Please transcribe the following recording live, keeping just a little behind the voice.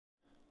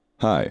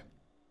Hi,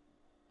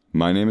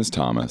 my name is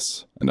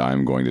Thomas, and I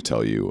am going to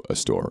tell you a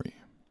story.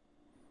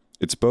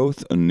 It's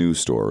both a new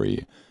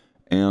story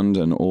and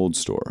an old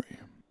story.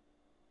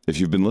 If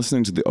you've been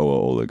listening to the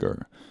Oa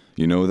Oligar,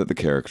 you know that the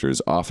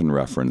characters often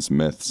reference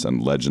myths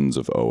and legends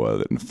of Oa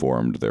that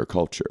informed their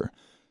culture,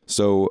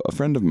 so a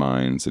friend of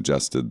mine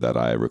suggested that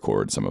I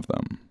record some of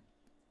them,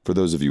 for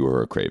those of you who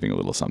are craving a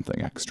little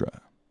something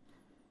extra.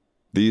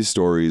 These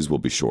stories will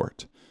be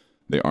short.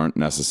 They aren't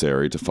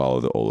necessary to follow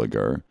the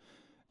Oligar,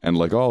 and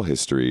like all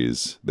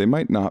histories, they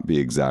might not be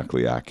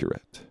exactly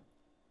accurate.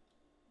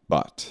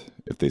 But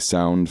if they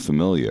sound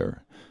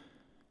familiar,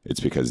 it's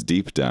because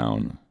deep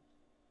down,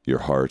 your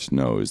heart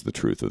knows the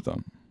truth of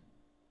them.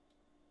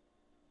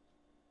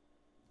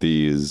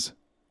 These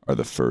are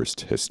the first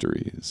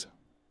histories.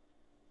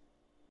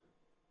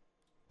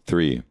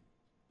 3.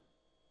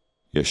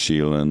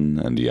 Yashilin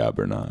and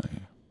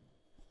Yaburnai.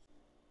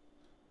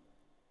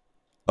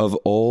 Of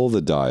all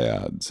the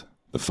dyads,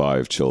 the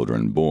 5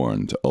 children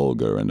born to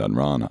Ulgar and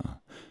Anrana,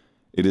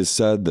 it is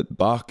said that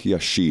Bak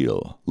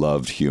Yashil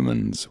loved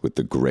humans with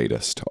the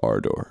greatest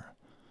ardor.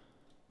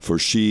 For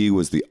she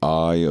was the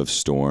eye of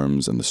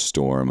storms and the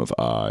storm of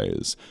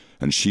eyes,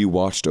 and she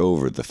watched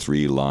over the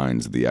 3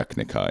 lines of the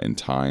Echnica in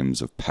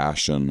times of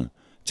passion,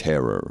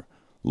 terror,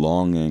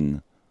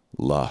 longing,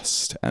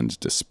 lust, and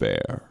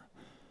despair.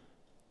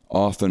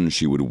 Often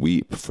she would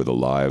weep for the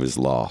lives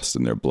lost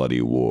in their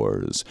bloody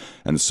wars,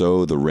 and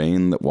so the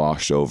rain that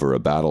washed over a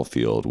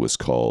battlefield was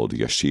called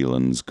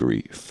Yashilin's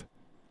grief.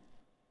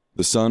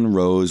 The sun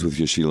rose with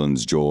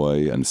Yashilin's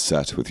joy and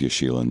set with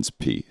Yashilin's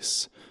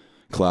peace.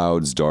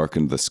 Clouds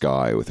darkened the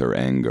sky with her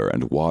anger,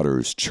 and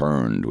waters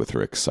churned with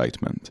her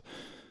excitement.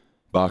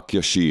 Bak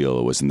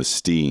Yashil was in the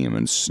steam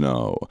and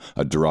snow,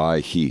 a dry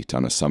heat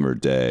on a summer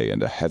day,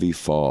 and a heavy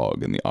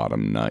fog in the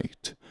autumn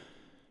night.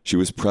 She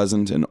was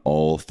present in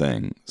all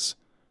things,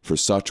 for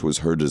such was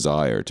her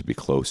desire to be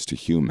close to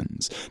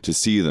humans, to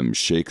see them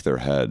shake their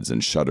heads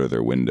and shutter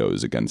their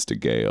windows against a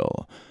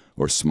gale,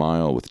 or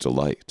smile with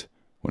delight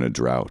when a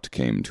drought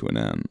came to an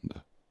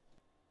end.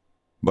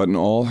 But in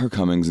all her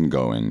comings and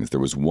goings, there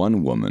was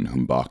one woman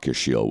whom Bak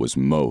Yashil was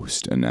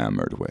most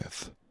enamored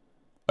with,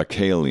 a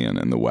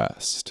Kalian in the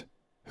west,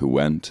 who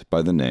went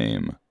by the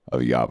name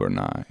of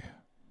Yaburnai.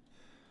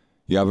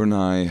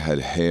 Yaburnai had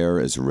hair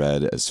as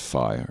red as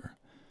fire.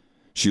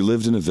 She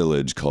lived in a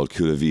village called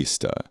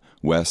Curavista,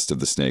 west of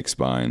the snake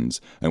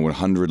spines, and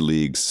 100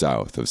 leagues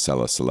south of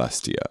Sela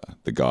Celestia,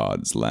 the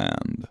god's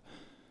land.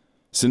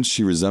 Since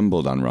she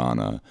resembled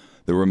Anrana,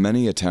 there were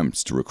many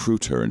attempts to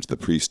recruit her into the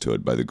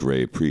priesthood by the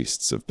Grey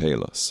Priests of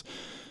Palos,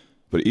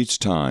 but each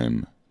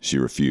time she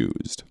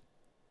refused.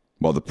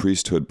 While the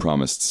priesthood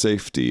promised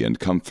safety and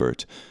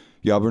comfort,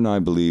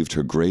 Yaburnai believed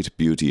her great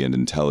beauty and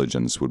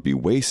intelligence would be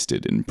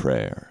wasted in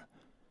prayer.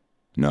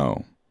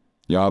 No,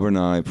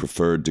 Yaburnai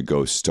preferred to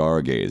go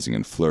stargazing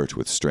and flirt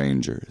with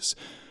strangers,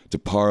 to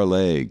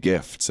parlay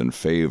gifts and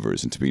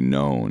favors and to be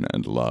known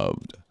and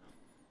loved.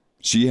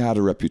 She had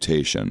a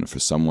reputation for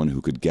someone who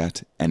could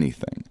get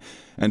anything,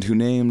 and who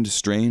named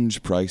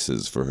strange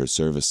prices for her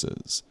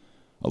services,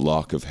 a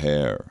lock of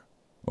hair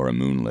or a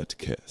moonlit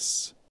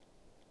kiss.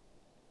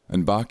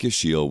 And Bak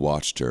Yashil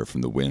watched her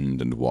from the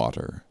wind and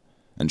water,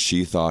 and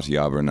she thought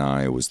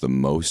Yaburnai was the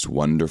most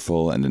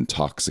wonderful and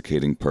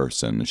intoxicating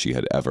person she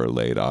had ever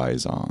laid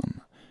eyes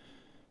on.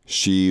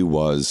 She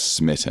was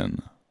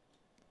smitten,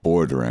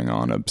 bordering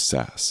on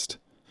obsessed.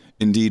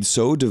 Indeed,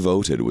 so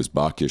devoted was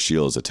Bak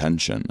Yashil's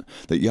attention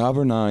that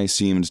Yaburnai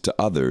seemed to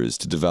others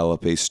to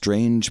develop a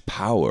strange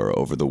power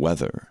over the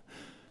weather.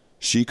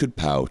 She could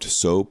pout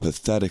so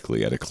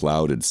pathetically at a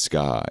clouded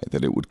sky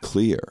that it would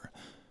clear,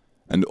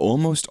 and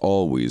almost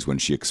always when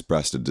she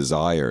expressed a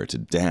desire to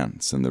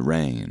dance in the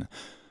rain,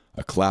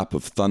 a clap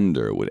of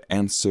thunder would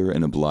answer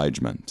in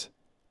obligement,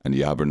 and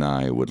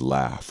Yaburnai would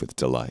laugh with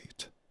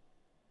delight.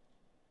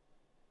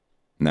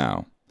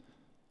 Now,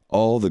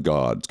 all the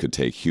gods could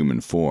take human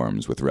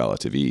forms with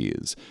relative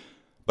ease,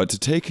 but to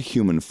take a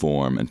human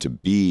form and to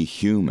be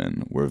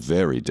human were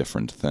very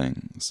different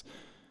things.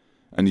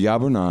 And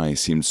Yaburnai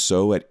seemed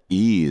so at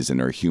ease in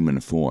her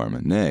human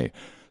form, nay,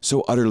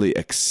 so utterly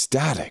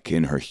ecstatic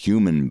in her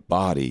human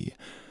body,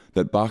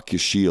 that Bak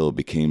Yashil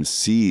became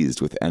seized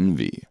with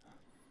envy.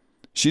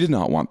 She did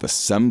not want the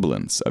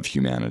semblance of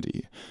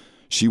humanity.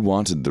 She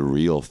wanted the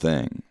real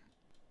thing.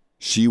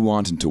 She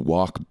wanted to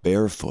walk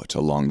barefoot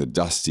along the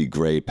dusty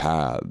gray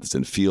paths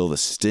and feel the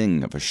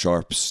sting of a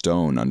sharp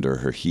stone under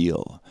her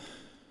heel.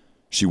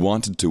 She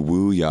wanted to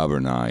woo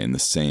Yaburnai in the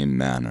same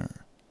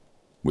manner,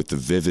 with the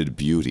vivid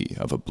beauty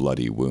of a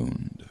bloody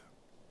wound.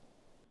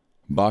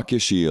 Bak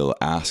Yashil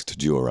asked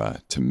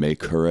Dura to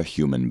make her a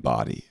human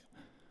body,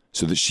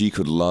 so that she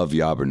could love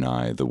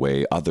Yaburnai the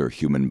way other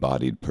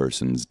human-bodied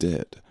persons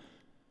did.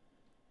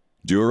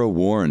 Dura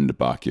warned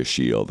Bak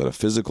Yashil that a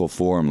physical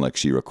form like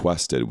she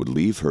requested would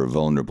leave her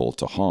vulnerable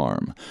to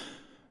harm,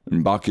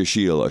 and Bak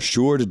Yashil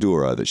assured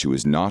Dura that she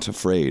was not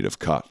afraid of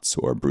cuts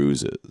or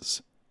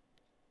bruises.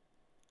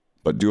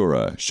 But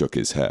Dura shook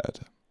his head.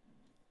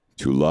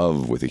 To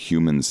love with a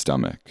human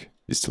stomach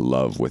is to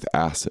love with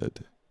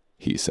acid,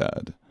 he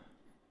said.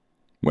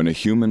 When a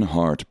human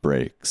heart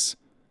breaks,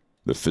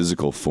 the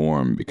physical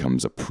form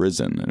becomes a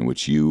prison in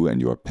which you and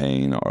your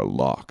pain are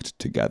locked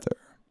together.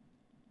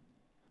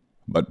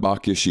 But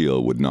Bak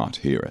Yashil would not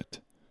hear it.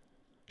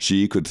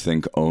 She could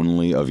think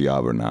only of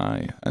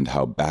Yaburnai and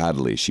how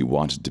badly she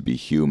wanted to be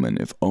human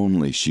if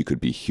only she could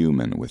be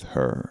human with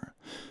her.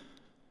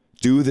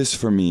 "Do this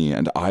for me,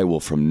 and I will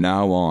from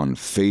now on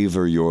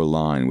favor your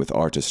line with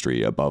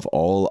artistry above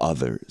all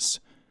others,"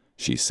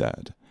 she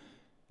said.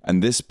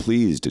 And this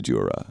pleased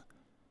Dura,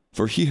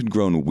 for he had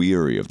grown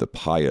weary of the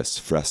pious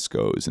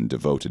frescoes and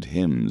devoted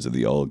hymns of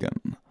the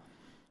Ulgan.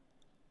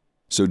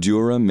 So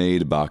Dura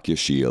made Bak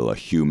Yashil a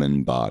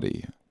human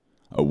body,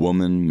 a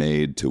woman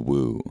made to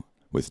woo,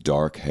 with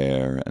dark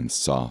hair and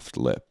soft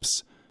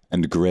lips,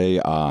 and gray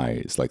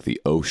eyes like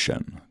the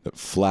ocean that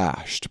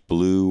flashed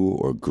blue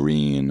or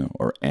green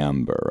or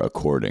amber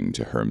according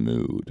to her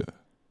mood.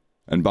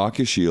 And Bak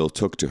Yashil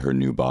took to her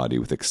new body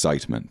with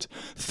excitement,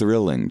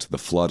 thrilling to the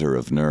flutter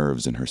of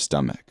nerves in her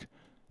stomach,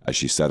 as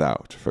she set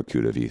out for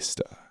Cuda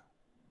Vista.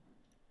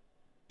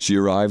 She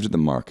arrived at the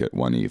market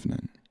one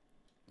evening.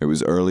 It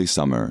was early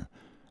summer,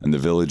 and the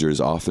villagers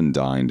often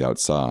dined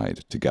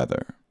outside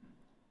together.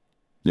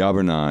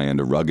 Yaburnai and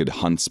a rugged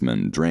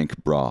huntsman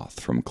drank broth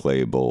from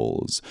clay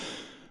bowls.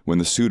 When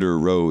the suitor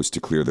rose to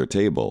clear their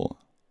table,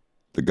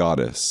 the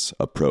goddess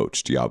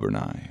approached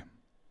Yaburnai.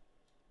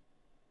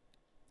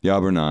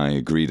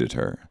 Yaburnai greeted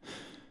her.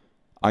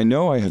 "I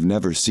know I have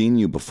never seen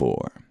you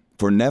before,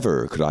 for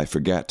never could I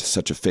forget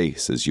such a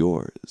face as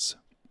yours."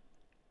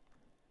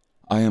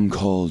 "I am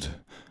called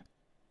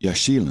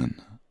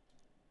Yashilin,"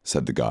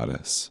 said the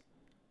goddess,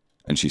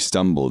 and she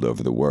stumbled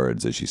over the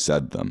words as she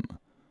said them,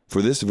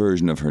 for this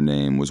version of her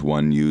name was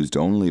one used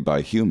only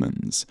by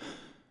humans,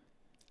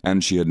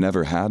 and she had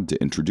never had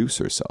to introduce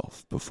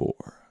herself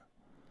before.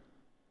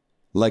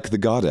 "Like the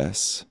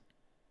goddess?"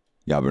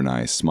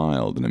 Yaburnai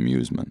smiled in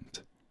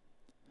amusement.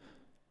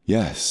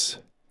 "Yes,"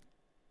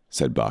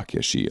 said Bak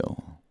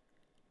Yashil.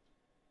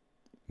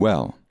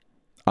 "Well,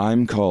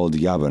 I'm called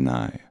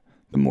Yaburnai,"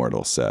 the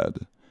mortal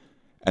said,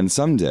 "and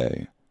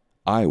someday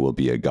I will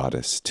be a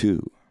goddess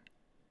too."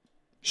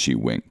 She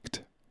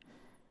winked.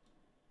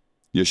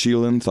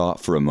 Yashilin thought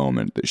for a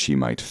moment that she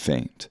might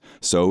faint,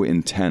 so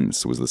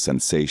intense was the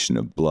sensation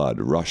of blood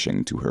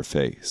rushing to her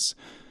face.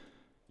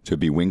 To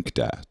be winked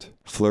at,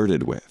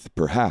 flirted with,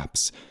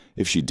 perhaps,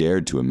 if she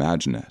dared to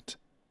imagine it,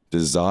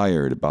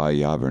 desired by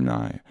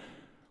Yaburnai,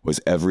 was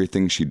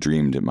everything she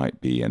dreamed it might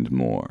be and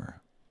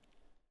more.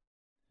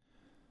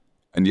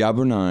 And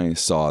Yaburnai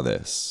saw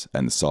this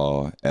and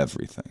saw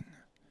everything.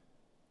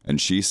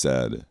 And she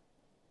said,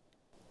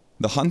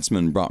 "The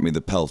huntsman brought me the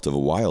pelt of a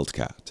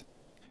wildcat.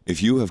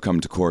 If you have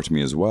come to court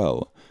me as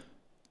well,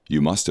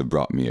 you must have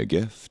brought me a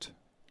gift."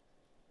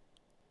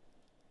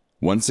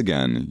 Once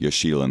again,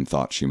 Yashilin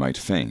thought she might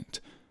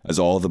faint, as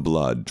all the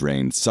blood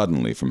drained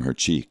suddenly from her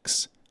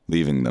cheeks,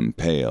 leaving them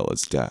pale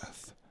as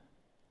death.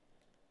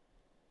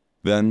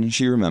 Then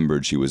she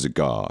remembered she was a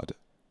god,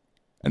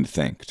 and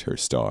thanked her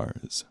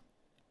stars.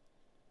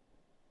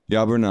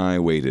 Yaburnai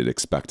waited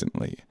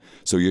expectantly,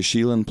 so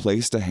Yashilin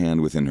placed a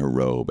hand within her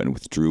robe and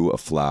withdrew a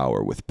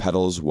flower with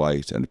petals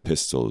white and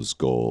pistils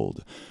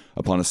gold,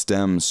 upon a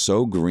stem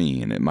so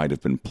green it might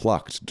have been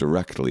plucked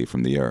directly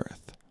from the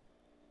earth.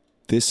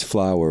 "This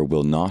flower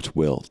will not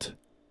wilt,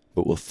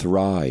 but will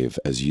thrive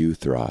as you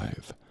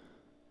thrive.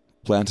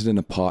 Plant it in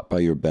a pot by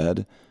your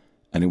bed,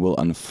 and it will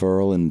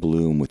unfurl and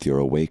bloom with your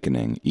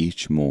awakening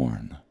each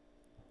morn."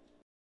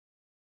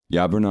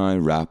 Yaburnai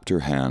wrapped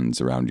her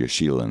hands around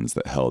Yashilin's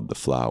that held the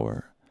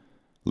flower,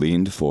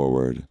 leaned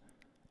forward,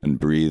 and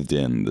breathed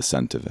in the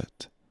scent of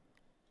it.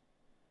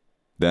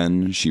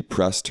 Then she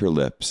pressed her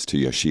lips to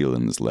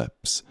Yashilin's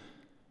lips,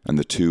 and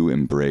the two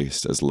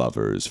embraced as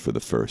lovers for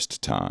the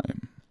first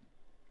time.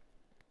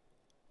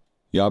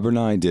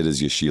 Yaburnai did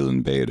as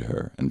Yashilin bade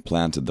her, and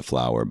planted the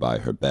flower by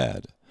her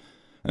bed,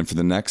 and for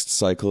the next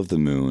cycle of the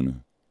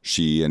moon,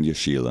 she and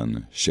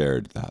Yashilin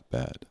shared that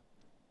bed.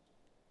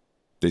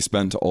 They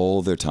spent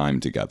all their time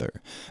together,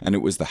 and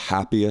it was the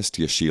happiest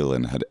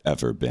Yashilin had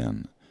ever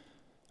been.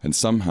 And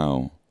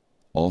somehow,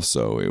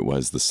 also, it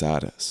was the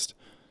saddest.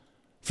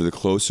 For the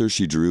closer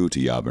she drew to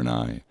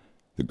Yaburnai,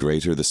 the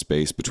greater the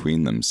space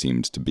between them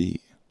seemed to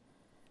be.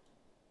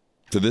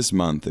 For this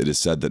month it is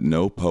said that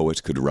no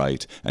poet could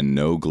write and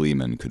no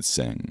gleeman could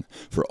sing,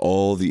 for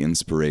all the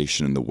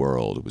inspiration in the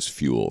world was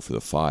fuel for the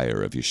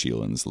fire of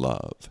Yashilin's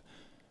love.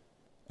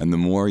 And the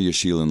more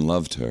Yashilin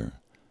loved her,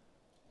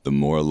 the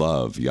more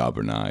love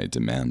Yaburnai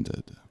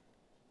demanded.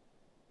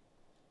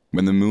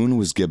 When the moon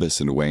was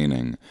gibbous and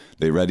waning,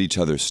 they read each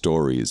other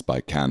stories by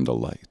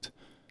candlelight.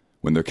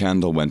 When their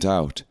candle went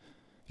out,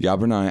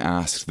 Yaburnai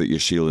asked that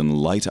Yashilin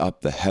light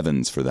up the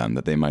heavens for them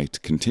that they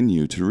might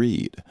continue to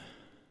read.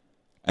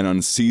 An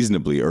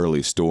unseasonably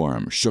early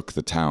storm shook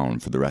the town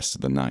for the rest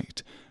of the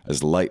night,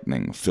 as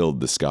lightning filled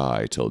the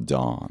sky till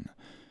dawn,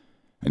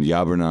 and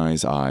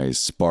Yaburnai's eyes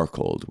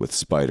sparkled with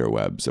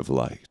spiderwebs of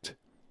light.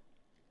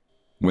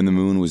 When the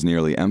moon was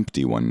nearly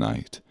empty one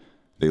night,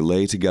 they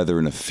lay together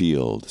in a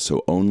field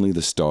so only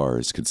the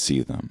stars could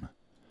see them.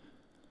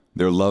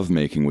 Their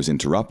lovemaking was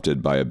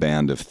interrupted by a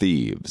band of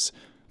thieves,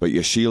 but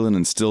Yashilin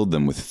instilled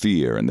them with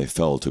fear, and they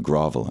fell to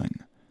groveling.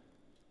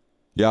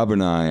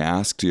 Yaburnai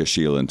asked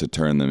Yashilin to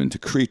turn them into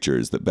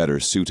creatures that better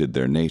suited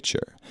their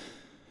nature,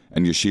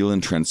 and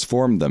Yashilin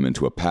transformed them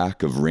into a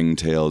pack of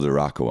ring-tailed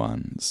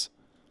Arakwans,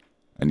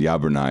 and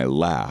Yaburnai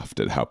laughed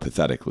at how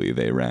pathetically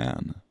they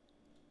ran.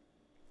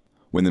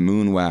 When the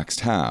moon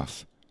waxed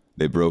half,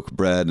 they broke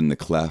bread in the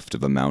cleft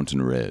of a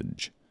mountain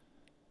ridge.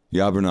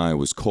 Yaburnai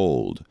was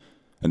cold,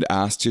 and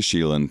asked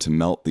Yashilin to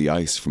melt the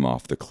ice from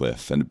off the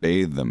cliff and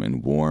bathe them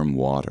in warm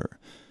water,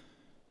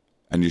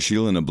 and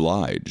Yashilin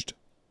obliged,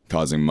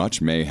 causing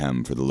much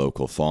mayhem for the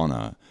local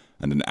fauna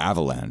and an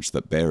avalanche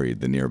that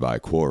buried the nearby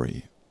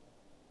quarry.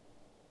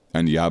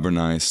 And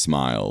Yaburnai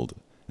smiled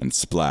and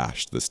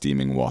splashed the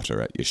steaming water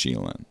at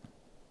Yashilin.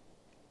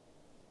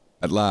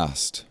 At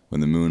last, when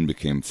the moon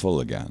became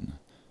full again,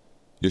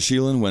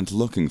 Yashilin went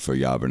looking for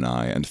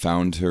Yaburnai and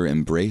found her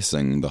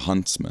embracing the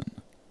huntsman.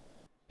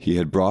 He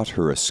had brought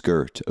her a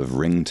skirt of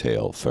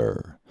ringtail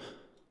fur.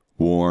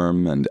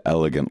 Warm and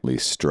elegantly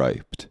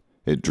striped,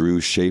 it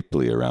drew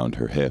shapely around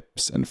her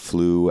hips and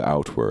flew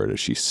outward as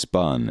she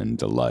spun in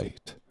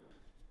delight.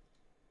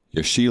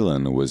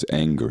 Yashilin was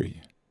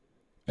angry,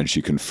 and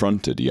she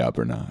confronted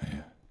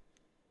Yaburnai.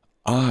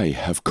 "I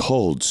have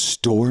called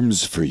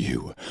storms for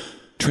you,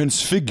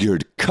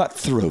 transfigured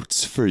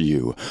cutthroats for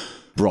you,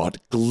 brought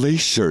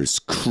glaciers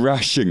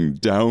crashing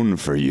down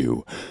for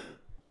you.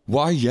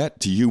 Why yet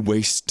do you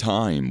waste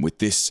time with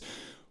this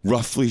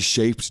roughly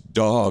shaped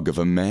dog of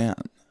a man?"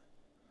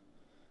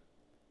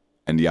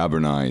 And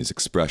Yaburnai's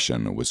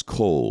expression was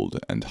cold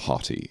and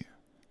haughty.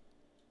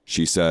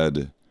 She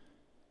said,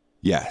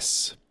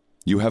 "Yes,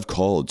 you have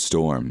called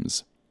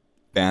storms,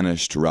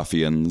 banished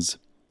ruffians,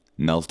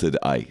 melted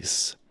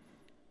ice.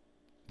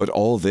 But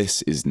all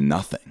this is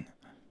nothing.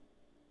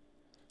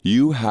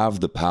 You have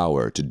the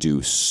power to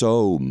do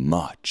so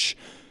much,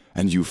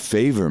 and you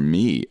favor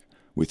me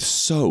with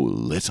so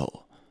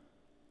little.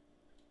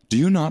 Do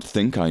you not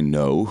think I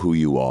know who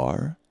you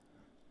are?"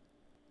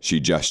 She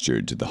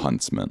gestured to the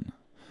huntsman.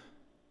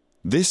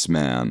 "This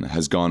man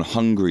has gone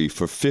hungry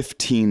for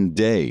 15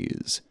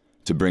 days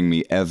to bring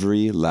me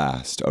every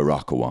last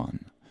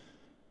Arakwan.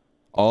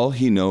 All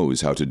he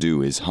knows how to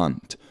do is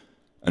hunt,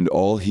 and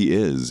all he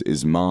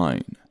is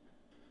mine.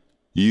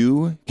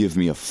 You give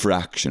me a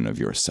fraction of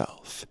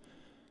yourself,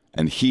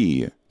 and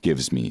he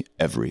gives me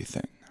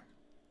everything."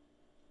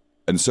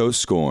 And so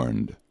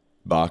scorned,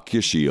 Bak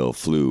Yashil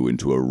flew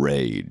into a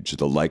rage,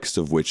 the likes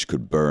of which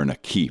could burn a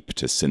keep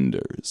to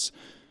cinders.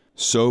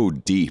 So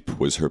deep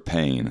was her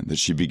pain that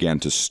she began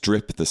to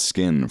strip the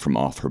skin from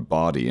off her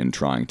body in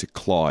trying to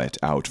claw it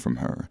out from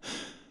her.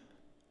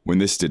 When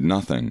this did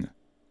nothing,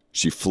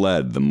 she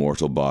fled the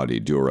mortal body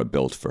Dura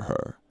built for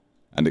her,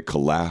 and it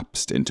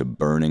collapsed into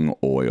burning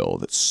oil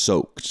that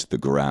soaked the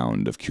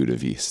ground of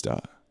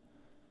Cutavista.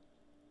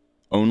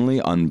 Only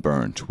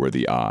unburnt were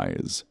the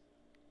eyes,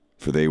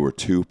 for they were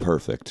too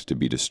perfect to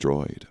be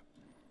destroyed.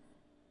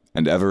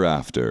 And ever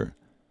after,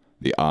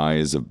 the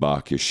eyes of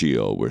Bak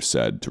Yashil were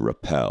said to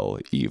repel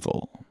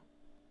evil.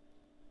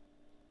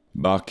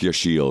 Bak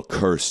Yashil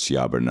cursed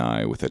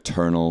Yaburnai with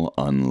eternal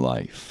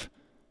unlife,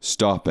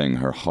 stopping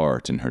her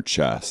heart in her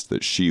chest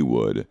that she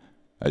would,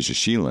 as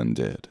Yashilin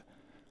did,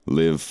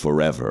 live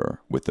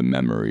forever with the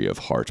memory of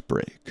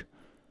heartbreak.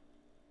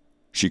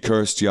 She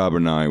cursed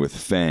Yaburnai with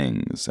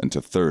fangs and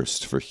to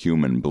thirst for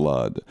human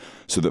blood,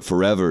 so that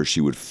forever she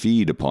would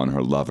feed upon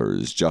her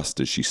lovers just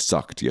as she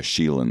sucked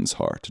Yashilin's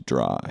heart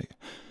dry.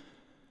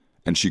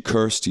 And she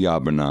cursed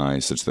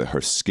Yaburnai such that her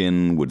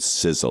skin would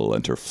sizzle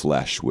and her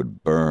flesh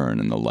would burn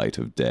in the light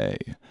of day,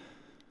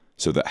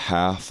 so that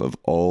half of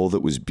all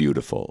that was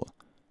beautiful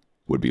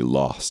would be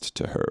lost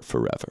to her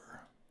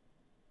forever.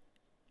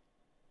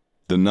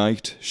 The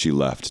night she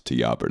left to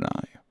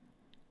Yaburnai,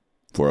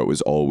 for it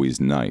was always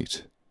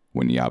night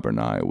when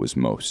Yaburnai was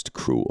most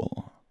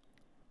cruel.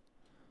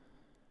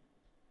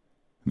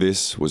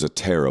 This was a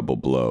terrible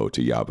blow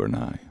to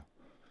Yaburnai,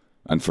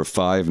 and for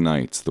 5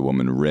 nights the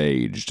woman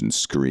raged and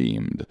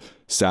screamed,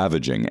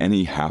 savaging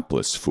any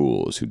hapless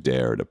fools who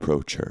dared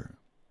approach her.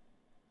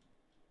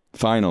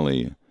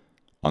 Finally,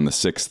 on the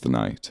 6th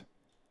night,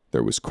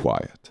 there was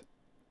quiet.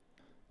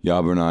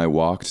 Yaburnai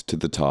walked to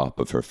the top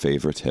of her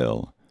favorite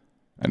hill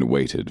and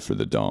waited for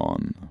the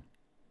dawn.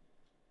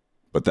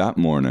 But that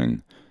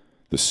morning,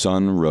 the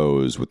sun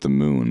rose with the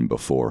moon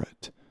before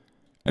it,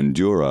 and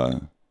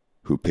Dura,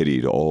 who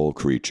pitied all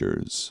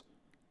creatures,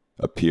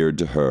 appeared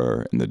to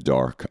her in the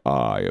dark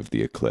eye of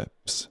the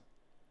eclipse.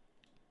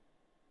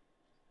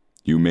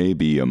 "You may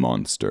be a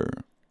monster.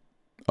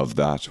 Of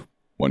that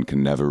one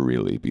can never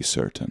really be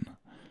certain.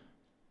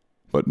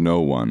 But no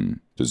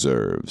one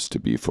deserves to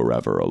be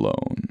forever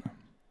alone."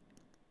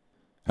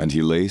 And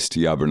he laced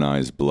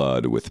Yaburnai's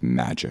blood with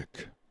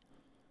magic,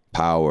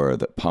 power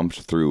that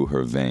pumped through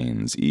her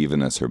veins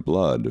even as her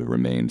blood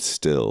remained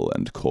still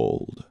and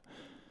cold.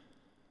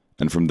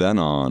 And from then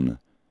on,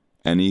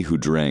 any who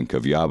drank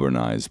of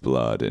Yaburnai's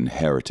blood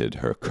inherited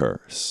her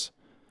curse.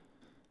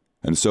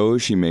 And so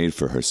she made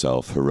for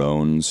herself her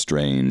own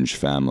strange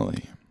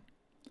family,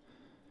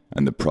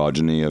 and the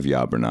progeny of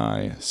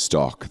Yaburnai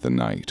stalk the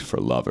night for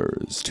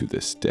lovers to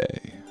this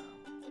day.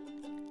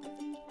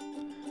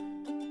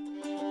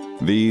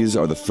 These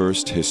are the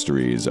first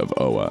histories of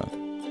Oa,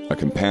 a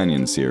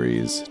companion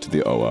series to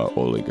the Oa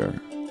Oligar.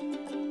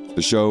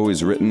 The show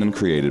is written and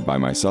created by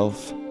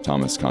myself,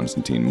 Thomas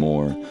Constantine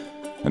Moore,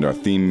 and our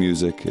theme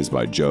music is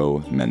by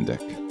Joe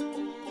Mendick.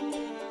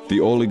 The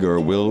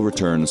Oligar will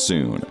return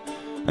soon,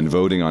 and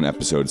voting on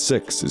episode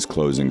 6 is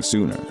closing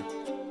sooner.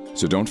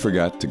 So don't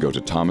forget to go to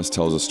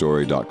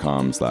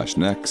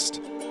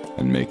thomastellsastory.com/next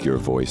and make your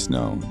voice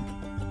known.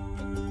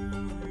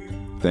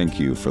 Thank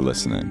you for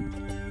listening.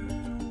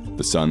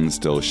 The sun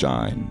still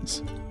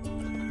shines.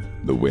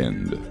 The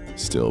wind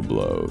still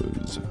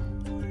blows.